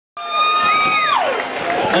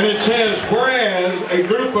And it says, whereas a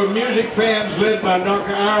group of music fans led by Dr.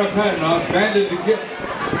 Ira Padnos banded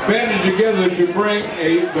together to bring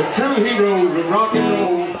the true heroes of rock and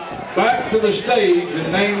roll back to the stage and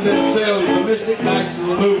named themselves the Mystic Knights of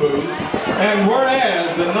the Moo-Boo. And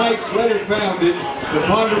whereas the Knights later founded the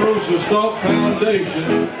Ponderosa Stomp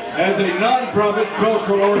Foundation as a non-profit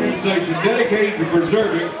cultural organization dedicated to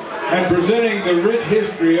preserving and presenting the rich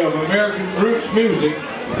history of American roots music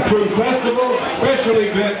through festivals, special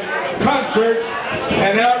events, concerts,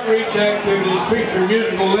 and outreach activities featuring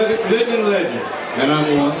musical living legends. And I'm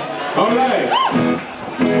one. All right.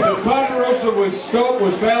 The Ponderosa Stomp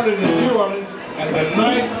was founded in New Orleans, and the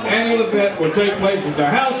 9th annual event will take place at the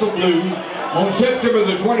House of Blues on September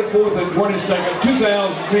the 24th and 22nd,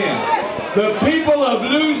 2010. The people of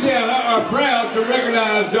Louisiana are proud to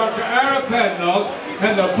recognize Dr. Ira Padnos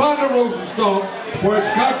and the Ponderosa Stomp for its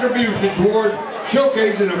contribution toward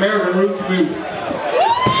showcasing American roots music.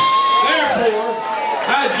 Therefore,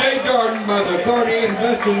 I, Jay Garden, by the authority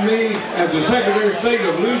invested in me as the Secretary of State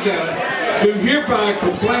of Louisiana, do hereby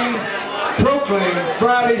proclaim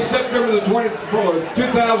Friday, September the 24th,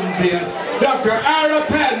 2010, Dr. Ira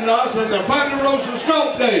Padnos and the Ponderosa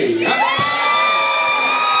Stomp Day.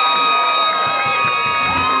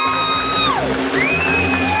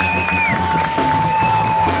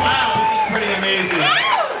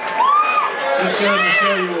 Just goes to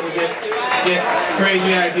show you when we get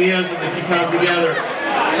crazy ideas and they can come together.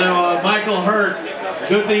 So Michael Hurt,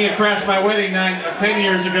 good thing you crashed my wedding night 10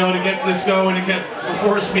 years ago to get this going and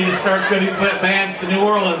forced me to start getting bands to New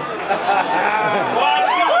Orleans.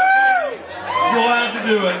 You'll have to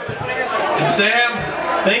do it. And Sam,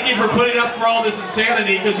 thank you for putting up for all this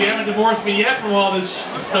insanity, because you haven't divorced me yet from all this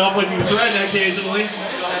stuff, which you threaten occasionally,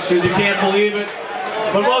 because you can't believe it.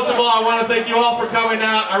 But most of all, I want to thank you all for coming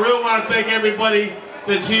out. I really want to thank everybody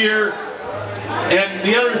that's here. And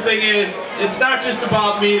the other thing is, it's not just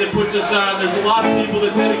about me that puts us on. There's a lot of people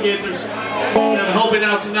that dedicate their, helping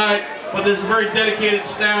out tonight, but there's a very dedicated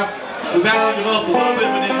staff. We've actually developed a little bit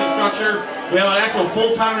of an infrastructure. We have an actual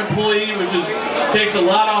full-time employee, which takes a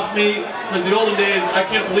lot off me, because the olden days, I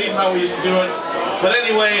can't believe how we used to do it. But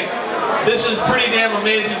anyway, this is pretty damn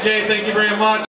amazing, Jay. Thank you very much.